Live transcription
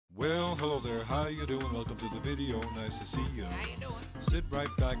hello there, how you doing? Welcome to the video, nice to see you. How you doing? Sit right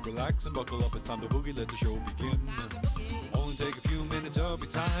back, relax and buckle up, it's time to boogie, let the show begin. Only take a few minutes of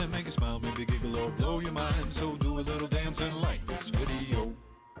your time, make a smile, maybe giggle or blow your mind. So do a little dance and like this video.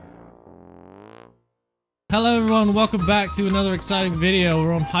 Hello everyone, welcome back to another exciting video.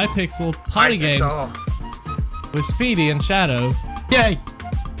 We're on Hypixel Party Games with Speedy and Shadow. Yay!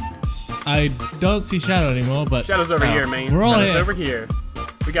 I don't see Shadow anymore, but Shadow's over here, man. We're all Shadow's here. over here.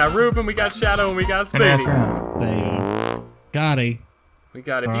 We got Ruben, we got Shadow, and we got Speedy. There you go. Gotti. We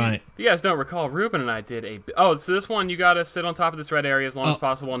got it. Right. If you guys don't recall, Ruben and I did a... Oh, so this one, you gotta sit on top of this red area as long as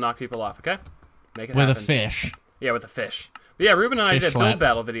possible and knock people off, okay? Make it happen. With a fish. Yeah, with a fish. But yeah, Ruben and I Fish did a slaps. build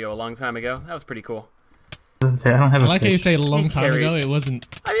battle video a long time ago. That was pretty cool. I don't have I a like how you fish. say a long time Carried. ago. It wasn't.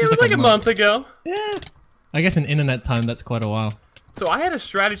 I mean, it was like a month ago. Yeah. I guess in internet time, that's quite a while. So I had a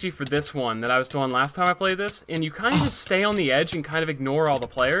strategy for this one that I was doing last time I played this, and you kind of just stay on the edge and kind of ignore all the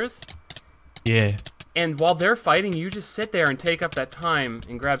players. Yeah. And while they're fighting, you just sit there and take up that time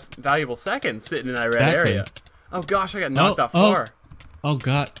and grab valuable seconds sitting in that red Exactly. area. Oh gosh, I got knocked off far. Oh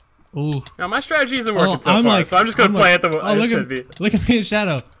god. Ooh. Now my strategy isn't working so I'm far, like, so I'm just gonna play it the way it should be. Look at me and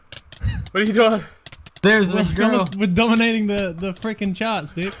Shadow. What are you doing? There's a girl. We're dominating the freaking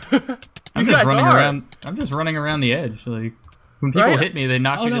charts, dude. I'm You just guys running are. around. I'm just running around the edge. Like when people Right. hit me, they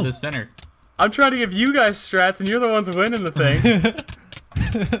knock Oh, me no. to the center. I'm trying to give you guys strats, and you're the ones winning the thing.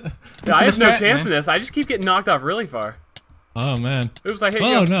 Yeah, I have no strat, chance man. in this. I just keep getting knocked off really far. Oh man. Oops, I hit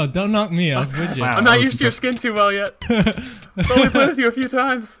Oh you. no, don't knock me off, would you? Wow. I'm not used to your skin too well yet. I've only played with you a few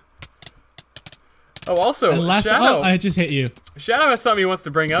times. Oh, also, And last, Shadow. oh, I just hit you. Shadow has something he wants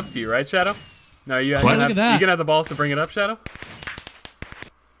to bring up to you, right, Shadow? No, you Look gonna at have, that. you gonna have the balls to bring it up, Shadow?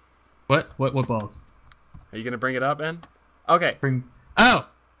 What balls? Are you gonna bring it up, Ben? Okay. Bring. Oh,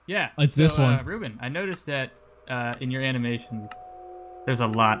 yeah. It's this one. Ruben, I noticed that in your animations, there's a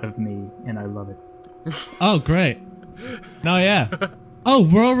lot of me, and I love it. Oh great. No, yeah. Oh,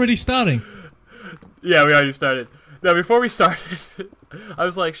 we're already starting. Yeah, we already started. No, before we started, I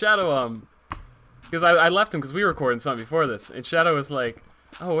was like, Shadow, because I left him because we were recording something before this, and Shadow was like,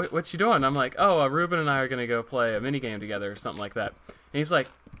 oh, what you doing? I'm like, oh, Ruben and I are gonna go play a mini game together or something like that. And he's like,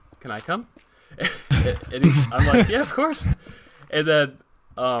 can I come? I'm like, yeah, of course. And then,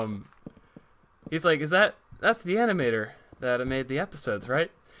 he's like, that's the animator that made the episodes, right?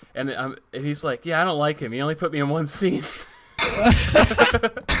 And he's like, yeah, I don't like him. He only put me in one scene.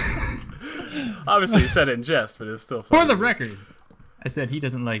 Obviously, he said it in jest, but it's still funny. For the record, I said he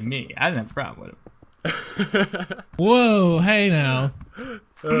doesn't like me. I didn't have a problem with him. Whoa, hey now.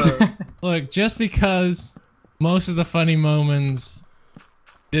 Look, just because most of the funny moments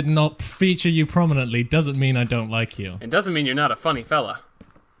did not feature you prominently doesn't mean I don't like you. It doesn't mean you're not a funny fella.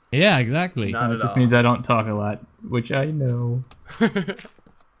 Yeah, exactly. Not It at just all. means I don't talk a lot, which I know.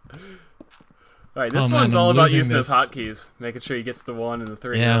 Alright, this Oh, man, one's I'm all about losing using this. those hotkeys, making sure you get to the 1 and the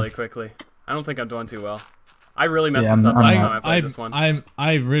 3 Yeah. really quickly. I don't think I'm doing too well. I really messed Yeah, this up I'm last not. time I played this one.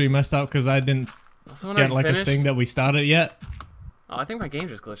 I really messed up because I didn't Also, when get I like finished, a thing that we started yet. oh, I think my game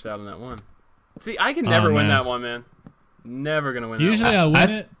just glitched out on that one. See, I can never win man. that one, man. Never gonna win Usually that I one. win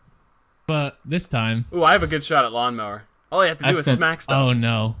it, but this time. Ooh, I have a good shot at lawnmower. All you have to I do is spent- smack stuff. Oh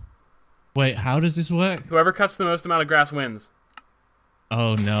no. Wait, how does this work? Whoever cuts the most amount of grass wins.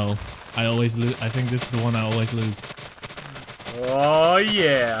 Oh no. I always lose. I think this is the one I always lose. Oh,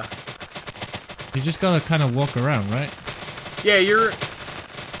 yeah. You just gotta kind of walk around, right? Yeah,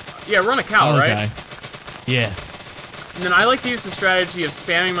 run a cow, right? Okay. Yeah. And then I like to use the strategy of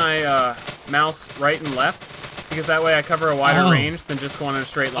spamming my mouse right and left, because that way I cover a wider range than just going in a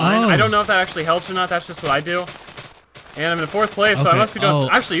straight line. Oh. I don't know if that actually helps or not, that's just what I do. And I'm in 4th place, so I Okay. must be doing... Oh.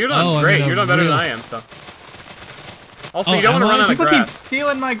 Actually, you're doing Oh, I'm great. in a You're doing better real- than I am, so... Also, Oh, you don't want am to run I? out of People keep grass.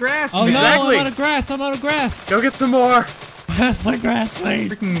 stealing my grass. Oh man. Exactly. no, I'm out of grass. I'm out of grass. Go get some more! Pass my grass,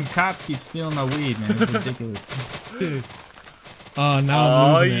 please. Freaking cops keep stealing my weed, man. It's ridiculous. Dude. Oh,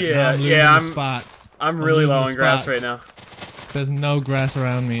 now I'm losing it. Now yeah. I'm losing Yeah, the spots. I'm really losing low the on grass spots. right now. There's no grass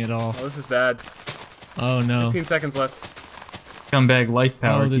around me at all. Oh, this is bad. Oh no. 15 seconds left. Scumbag life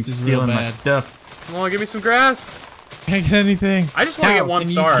power Oh, this keeps is real stealing my bad. stuff. Come on, give me some grass. Can't get anything. I just want to How get 1 can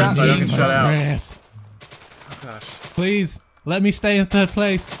you star stop so I don't get eating shut my out. Grass. Oh, gosh. Please, let me stay in 3rd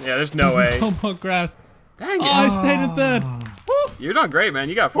place. Yeah, there's no way. No more grass. Dang it. Oh, I stayed in 3rd. Woo. You're doing great, man.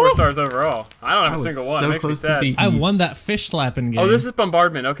 You got 4 stars overall. I don't have I a was single one. so It makes me close to sad. beating I you. won that fish slapping game. Oh, this is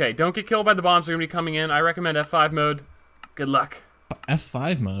bombardment. Okay, don't get killed by the bombs. They're going to be coming in. I recommend F5 mode. Good luck.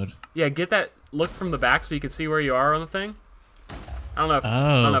 F5 mode. Yeah, get that look from the back so you can see where you are on the thing. I don't know if, Oh.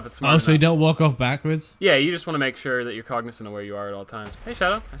 I don't know if it's smart Oh, so you enough. don't walk off backwards? Yeah, you just want to make sure that you're cognizant of where you are at all times. Hey,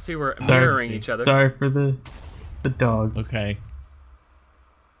 Shadow. I see we're Sorry- mirroring each other. Sorry for the dog. Okay.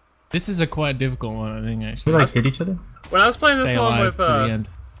 This is a quite difficult one, I think, We actually. like hit each other. When I was playing this Stay one alive to the end.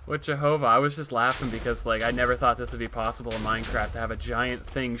 with Jehovah, I was just laughing because like I never thought this would be possible in Minecraft to have a giant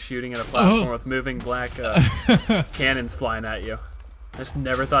thing shooting at a platform with moving black cannons flying at you. I just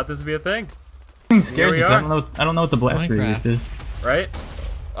never thought this would be a thing. I'm scared. we I are. don't know what the blast Minecraft. radius is. Right?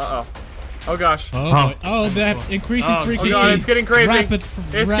 Uh oh. Oh gosh. Oh, that increasing Oh, frequency. God, it's getting crazy.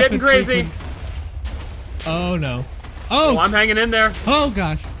 It's getting crazy. Oh no. Oh, Oh! I'm hanging in there. Oh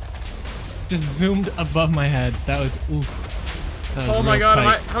gosh. Just zoomed above my head. That was oof. That was Oh my real God,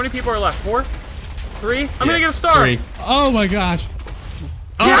 tight. how many people are left? 4? 3? I'm Yeah, gonna get a star. 3. Oh my gosh.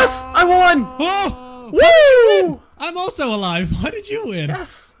 Yes, I won. Oh! Woo! I'm also alive. Why did you win?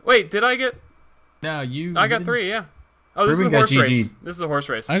 Yes. Wait, did I get? No, you. I got 3. Yeah. Oh, this Ruben is a got horse race. GG'd. This is a horse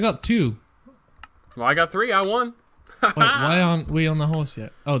race. I got 2. Well, I got 3. I won. Wait, why aren't we on the horse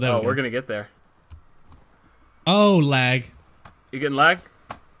yet? Oh, there Oh, we go. we're gonna get there. Oh, lag. You getting lag?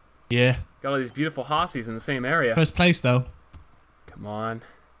 Yeah. Got all these beautiful hossies in the same area. First place though. Come on.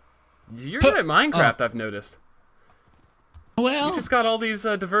 You're good at Minecraft, I've noticed. Well, You just got all these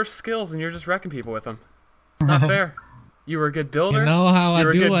diverse skills, and you're just wrecking people with them. It's not fair. You were a good builder. you know how I you were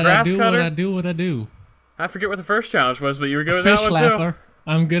a do good what I grass do cutter. what I do what I do. I forget what the first challenge was, but you were good at Fish that one slapper.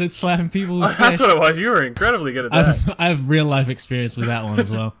 I'm good at slapping people too. with That's fish. what it was. You were incredibly good at that. I have real life experience with that one as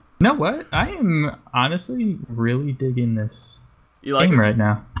well. You know what? I am honestly really digging this You like game it? right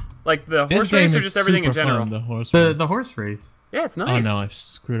now. Like the This horse game race or is just everything in super general? fun, the horse The race. the horse race. Yeah, it's Oh nice. no, I've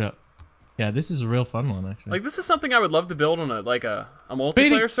screwed up. Yeah, this is a real fun one actually. Like this is something I would love to build on a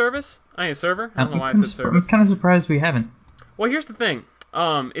multiplayer service. I ain't a server. I don't know why I said I'm service. kind of surprised we haven't. Well, here's the thing.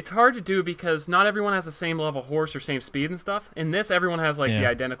 It's hard to do because not everyone has the same level horse or same speed and stuff. In this, everyone has like the Yeah.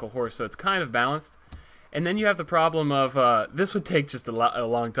 identical horse, so it's kind of balanced. And then you have the problem of this would take just a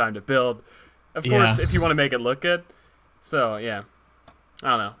long time to build. Of course, Yeah. if you want to make it look good. So yeah, I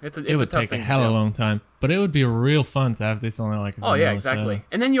don't know. It's it would a tough take a thing hell to of a do. long time, but it would be real fun to have this on like a Oh yeah, vanilla exactly. server.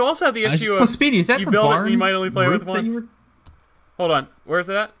 And then you also have the issue Well, of Speedy, is that you the build it barn and you might only play with roof that you once. were- Hold on, where's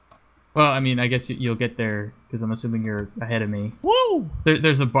it at? Well, I mean, I guess you'll get there because I'm assuming you're ahead of me. Woo!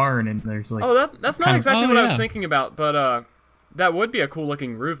 There's a barn and there's like. Oh, that's not kind of- exactly Oh, what I was yeah. thinking about, but that would be a cool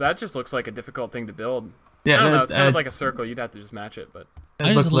looking roof. That just looks like a difficult thing to build. Yeah, I don't know. that- It's kind of like a it's- circle. You'd have to just match it, but it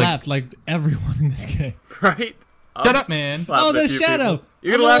I just looked like- lapped like everyone in this game. right. Shut up, man! Laugh Oh, at a there's few Shadow. people.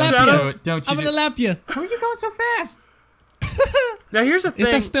 You're gonna I'm laugh, gonna lap Shadow? you. Don't you? I'm gonna lap you. How are you going so fast? Now here's the Is thing.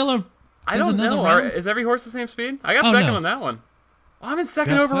 there still a? I there's don't another know. round? Is every horse the same speed? I got Oh, second no. on that one. Oh, I'm in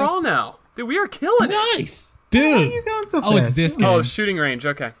second Got overall first? now. Dude, we are killing it. Nice, How are dude. you going so fast? Oh, it's this game. Oh, it's shooting range.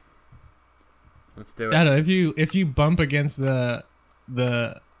 Okay. Let's do it. Shadow, if you bump against the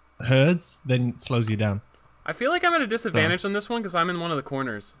herds, then it slows you down. I feel like I'm at a disadvantage on this one because I'm in one of the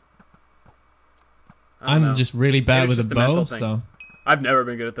corners. I don't I'm know. just really bad Maybe with it's the just a mental bow, thing. so I've never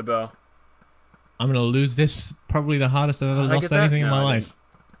been good at the bow. I'm gonna lose this. Probably the hardest I've ever Did I lost get that? anything in No, my I life. didn't.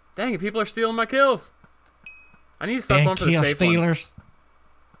 Dang it, people are stealing my kills. I need to stop Dang going for the kill safe ones. stealers.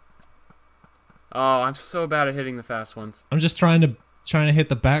 Oh, I'm so bad at hitting the fast ones. I'm just trying to hit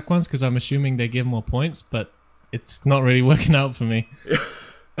the back ones because I'm assuming they give more points, but it's not really working out for me.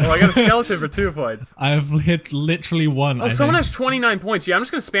 Oh, I got a skeleton for 2 points. I've hit literally one. Oh, I someone think. has 29 points. Yeah, I'm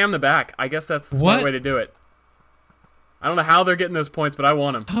just going to spam the back. I guess that's the smart What? way to do it. I don't know how they're getting those points, but I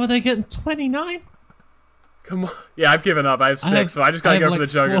want them. How are they getting 29? Come on. Yeah, I've given up. I have 6, so I just got to go for the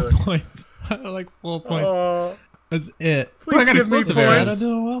jugular. 4 points. I have like 4 points. Oh, That's it. please I got give me explosive Shadow arrows. points.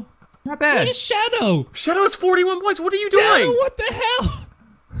 doing well. Not What bad. is Shadow? Shadow has 41 points. What are you Shadow, doing? what the hell?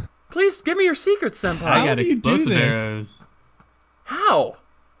 Please give me your secrets, senpai. I How got do you do explosive this? arrows. How?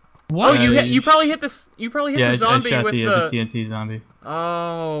 What? Oh, you probably hit this. You probably hit Yeah, the zombie I shot with the the. TNT zombie.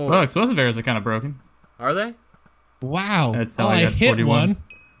 Oh, Well, explosive arrows are kind of broken. are they? Wow. That's how oh, I got hit 41. one.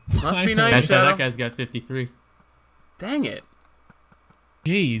 Must be Finally. nice. That's how Shadow. that guy's got 53. Dang it.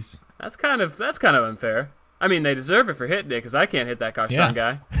 Jeez. That's kind of unfair. I mean, they deserve it for hitting it because I can't hit that gosh darn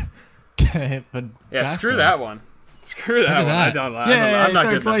guy. Get hit for Yeah, back screw then. that one. Screw that at one. I that. don't. Yeah, I'm not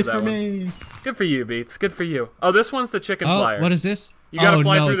third good enough place for that for one. me. Good for you, Beats. Good for you. Oh, this one's the chicken Oh, flyer. what is this? You gotta oh,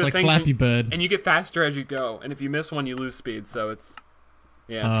 fly no, through it's the like things Flappy Bird. and you get faster as you go. And if you miss one, you lose speed. So it's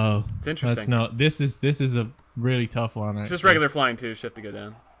yeah, Oh, it's interesting. that's not. This is a really tough one. It's just actually. regular flying too. Shift to go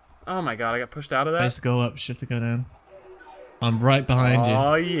down. Oh my god, I got pushed out of Space that. to go up, shift to go down. I'm right behind you.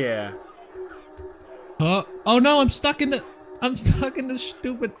 Oh yeah. Oh no, I'm stuck in the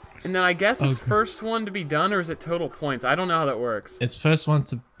stupid. And then I guess it's Okay. first one to be done, or is it total points? I don't know how that works. It's first one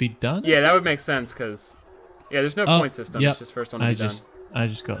to be done. Yeah, that would make sense because yeah, there's no Oh, point system. yep. It's just first one to I be done.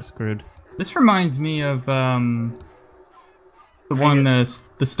 just got screwed. This reminds me of the one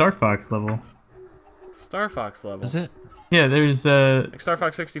the Star Fox level. Star Fox level. Is it? Yeah, there's Like Star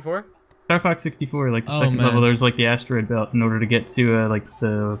Fox 64? Star Fox 64, like the Oh, second man. level, there's like the asteroid belt. In order to get to like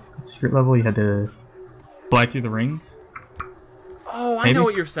the secret level, you had to fly through the rings. Oh, I Maybe? know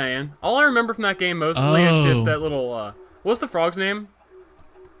what you're saying. All I remember from that game mostly is just that little, what's the frog's name?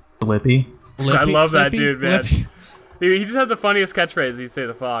 Flippy. I love that dude, man. Flippy. He just had the funniest catchphrase. He'd say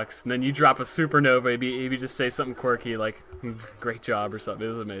the fox, and then you drop a supernova. He'd just say something quirky like "great job" or something. It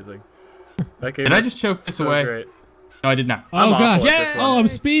was amazing. That game Did I was just choke this so away? great. No, I did not. Oh I'm god! awful at this one. Oh, I'm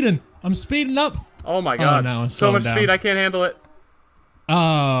speeding. I'm speeding up. Oh my god! no, I'm so slowing much down. speed, I can't handle it.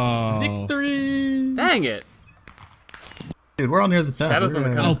 Oh. Victory! Dang it! Dude, we're all near the top. Shadows on the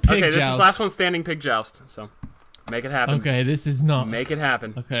We're, come. Oh, pig Okay, this is joust. last one standing pig joust. So make it happen. Okay, this is not. Make it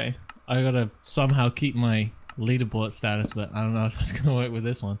happen. Okay, I gotta somehow keep my leaderboard status, but I don't know if that's gonna work with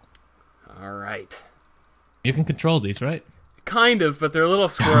this one. All right. You can control these, right? Kind of, but they're a little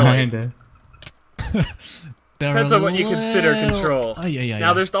squirrely. Kinda. Depends on what you consider control. Oh yeah.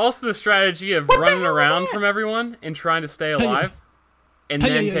 Now, there's also the strategy of running around from everyone and trying to stay alive, and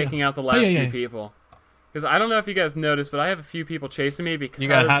then taking out the last few people. Because I don't know if you guys noticed, but I have a few people chasing me because You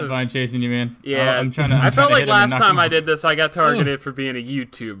got of... Hotvine chasing you, man. Yeah, I'm trying to. I felt like last time I did. did this, I got targeted for being a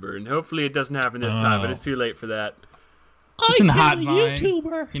YouTuber, and hopefully it doesn't happen this time, but it's too late for that. Listen, I'm a Hotvine.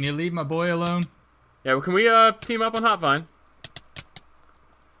 YouTuber. Can you leave my boy alone? Yeah, well, can we team up on Hotvine?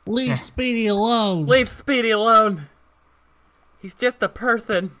 Leave Speedy alone. Leave Speedy alone. He's just a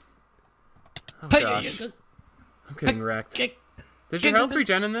person. Oh gosh, I'm getting wrecked. Does your health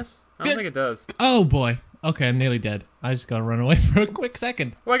regen in this? I don't think it does. Oh boy. Okay, I'm nearly dead. I just gotta run away for a quick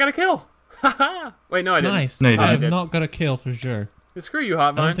second. Oh, I got a kill. Haha. Wait, no, I didn't. Nice. No, you I've didn't. not got a kill for sure. Screw you,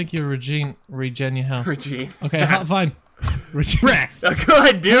 I don't Hotvine. think you regen your health. Regine. Okay, Hotvine. Regen.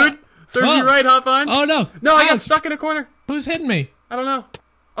 Good, dude. Serves you Oh. right, Hotvine. Oh no! No, I got Ouch. stuck in a corner. Who's hitting me? I don't know.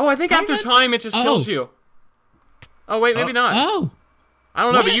 Oh, I think after time it just kills you. Oh, wait, maybe not. Oh, I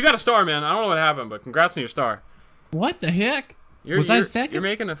don't know, but what? you got a star, man. I don't know what happened, but congrats on your star. what the heck? You're, I you're, second? You're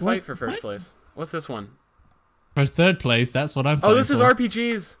making a fight What? for first What? place. What's this one? For third place, that's what I'm. Oh, this is fighting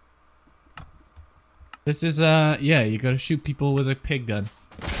RPGs. for. This is yeah. You gotta shoot people with a pig gun.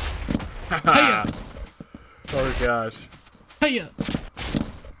 Hiya! Oh gosh. Hiya!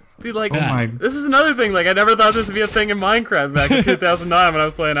 Dude, like, Oh my. this is another thing. Like, I never thought this would be a thing in Minecraft back in 2009 when I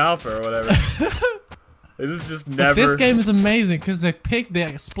was playing Alpha or whatever. It is just never. This game is amazing because the pig they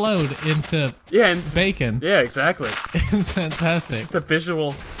explode into Yeah, and bacon. yeah, exactly. It's fantastic. Just a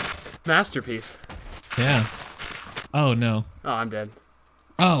visual masterpiece. Yeah. Oh no. Oh, I'm dead.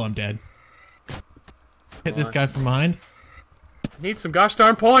 Oh, I'm dead. Hit this guy from behind. Need some gosh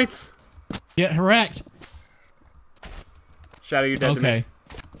darn points. Get wrecked. Shadow, you're dead to me. Okay.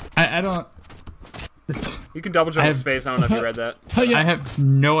 I don't. You can double jump I with have- space. I don't know if you read that. Hiya. I have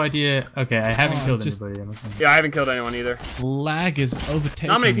no idea. Okay, I haven't Oh, killed just- anybody. I'm okay. Yeah, I haven't killed anyone either. Lag is overtaking.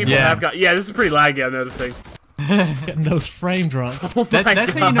 Not many people Yeah. have got. Yeah, this is pretty laggy. I'm noticing. Getting those frame drops. Oh my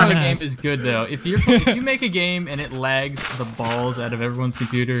That's how you know God. a game is good, though. If you make a game and it lags the balls out of everyone's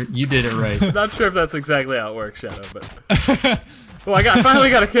computer, you did it right. Not sure if that's exactly how it works, Shadow, but. Well, I finally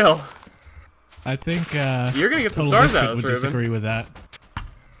got a kill. I think You're gonna get some Total stars Biscuit out of would this, Ruben. disagree with that.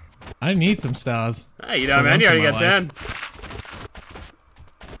 I need some stars. Hey, you know, For man, you once already in got my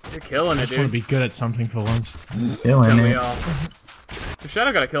 10. You're killing I it, just want to dude. be good at something for once. Killing Don't we it. all?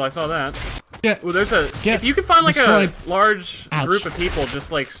 Shadow got a kill. I saw that. Yeah. Well, there's a. Get If you can find like destroyed. a large Ouch. group of people,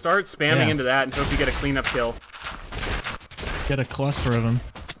 just like start spamming Yeah. into that and hope you get a cleanup kill. Get a cluster of them.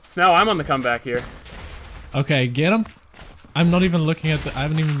 So now I'm on the comeback here. Okay, get them. I'm not even looking at the. I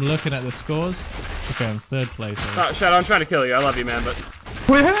haven't even been looking at the scores. Okay, I'm third place. Shadow, I'm trying to kill you. I love you, man, but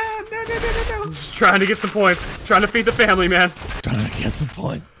No. just trying to get some points. Trying to feed the family, man. Trying to get some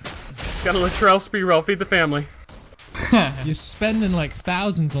points. Got a Latrell spree roll. Feed the family. You're spending like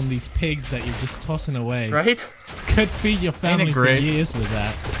thousands on these pigs that you're just tossing away. Right? Could feed your family for great? years with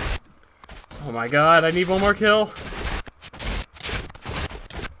that. Oh my god, I need one more kill.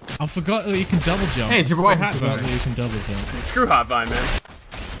 I forgot that you can double jump. Hey, it's your boy I forgot Hotvine. that you can double jump. Screw Hotvine, man.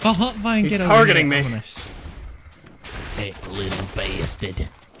 Oh, Hotvine, He's get targeting over here. me. I'm gonna Hey, little bastard.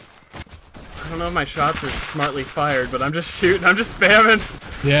 I don't know if my shots are smartly fired, but I'm just shooting. I'm just spamming.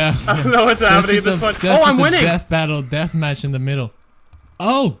 Yeah. I don't know what's happening at this one. Oh, I'm winning! Death battle, death match in the middle.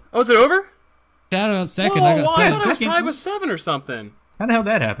 Oh, Oh, is it over? Shadow got second. Whoa, I got I third. thought I was second. tied with 7 or something. How the hell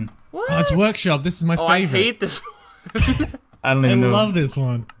did that happen? What? Oh, it's workshop. This is my Oh, I favorite. hate this. I don't I even know. love this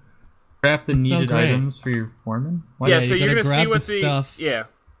one. Craft the It's so needed great. items for your foreman. Why Yeah, Yeah, so you you're gotta gonna see grab what the the stuff. yeah.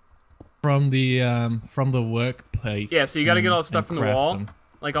 From the workplace. Yeah, so you gotta get all the stuff and from the craft wall, them.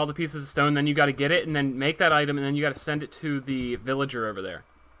 like all the pieces of stone. Then you gotta get it and then make that item, and then you gotta send it to the villager over there.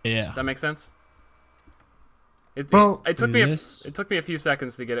 Yeah. Does that make sense? It Well, it took do me this. it took me a few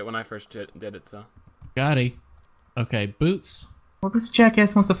seconds to get it when I first did it. So Gotti. Okay, boots. Well, this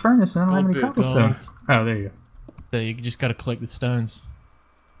jackass wants a furnace, and I don't have Gold any boots. cobblestone. Oh, there you go. So you just gotta collect the stones.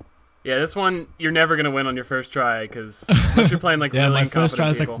 yeah, this one you're never gonna win on your first try because unless you're playing like Yeah, really my first try incompetent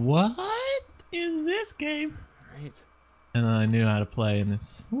was like, people. what is this game? Right. And I knew how to play, and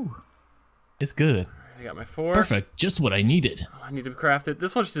it's good. I got my 4. Perfect, just what I needed. Oh, I need to craft it.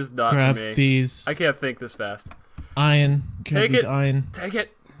 This one's just not Grab for me. these I can't think this fast. iron. Grab Take these it. iron. Take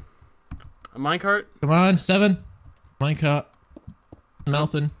it. A minecart. Come on, 7. Minecart.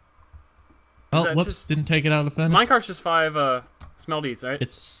 Melton. Oh, that whoops! just- Didn't take it out of the furnace. Minecart's just 5 smelties, right?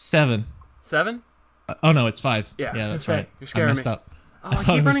 It's 7. 7? Oh no, it's 5. Yeah, I was gonna that's say, right. you're I scaring messed me. up. Oh, I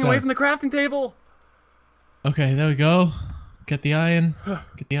Oh, keep running away so- from the crafting table. Okay, there we go. Get the iron.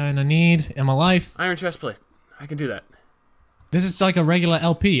 Get the iron I need in my life. Iron chest plate. I can do that. This is like a regular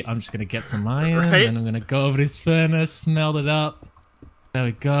LP. I'm just gonna get some iron, Right? and I'm gonna go over this furnace, smelt it up. There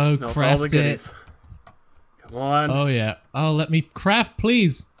we go. Smells all the Craft it. goodies. Come on. Oh yeah. Oh, let me craft,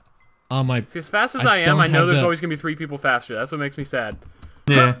 please. Oh my. See, as fast as I I am, don't I know have there's the- always gonna be 3 people faster. That's what makes me sad.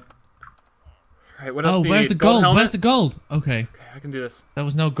 Yeah. All right, what else Oh, do you where's need? the gold? helmet? Where's the gold? Okay. Okay, I can do this. There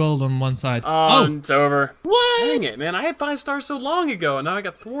was no gold on one side. Oh, it's over. what? Dang it, man! I had 5 stars so long ago, and now I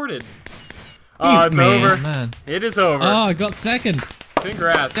got thwarted. Oh, it's man. over. Man. It is over. Oh, I got second.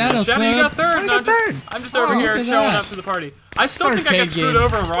 Congrats. Shadow, Shadow, you got third. I and got third. I'm just over Oh, here look at showing that. up to the party. I still think I got Arcade screwed game.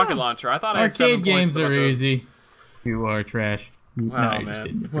 over in Rocket Launcher. I thought I had 7 Arcade points. games are to- easy. You are trash. Wow, No,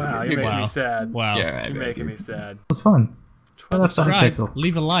 man. Wow, you're making Wow. me sad. Wow. Yeah, You're making me sad. It was fun. Trust That's me. fine. Subscribe. Pixel.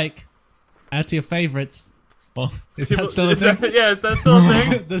 Leave a like. Add to your favorites. Well, is People- that still a is that- thing? yeah, is that still a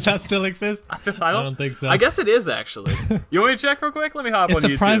thing? Does that still exist? I I don't think so. I guess it is actually. You want me to check real quick? Let me hop It's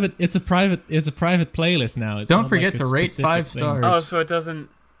on a YouTube. private. It's a private playlist now. It's Don't not forget like to a rate specific 5 thing. stars. Oh, so it doesn't.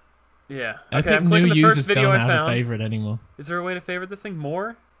 Yeah. I Okay, think I'm clicking new the first users video don't I have found. a favorite anymore. Is there a way to favorite this thing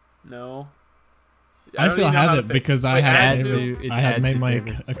more? No. I don't still even know how have to it fa- because I Wait, had add add to? to- I had add made to my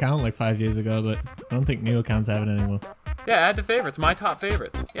favorites. account like 5 years ago, but I don't think new accounts have it anymore. Yeah, add to favorites. My top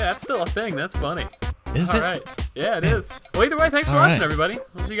favorites. Yeah, that's still a thing. That's funny. Is All it? right. Yeah, it is. Well, either way, thanks for All watching, right. everybody.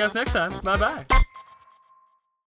 We'll see you guys next time. Bye-bye.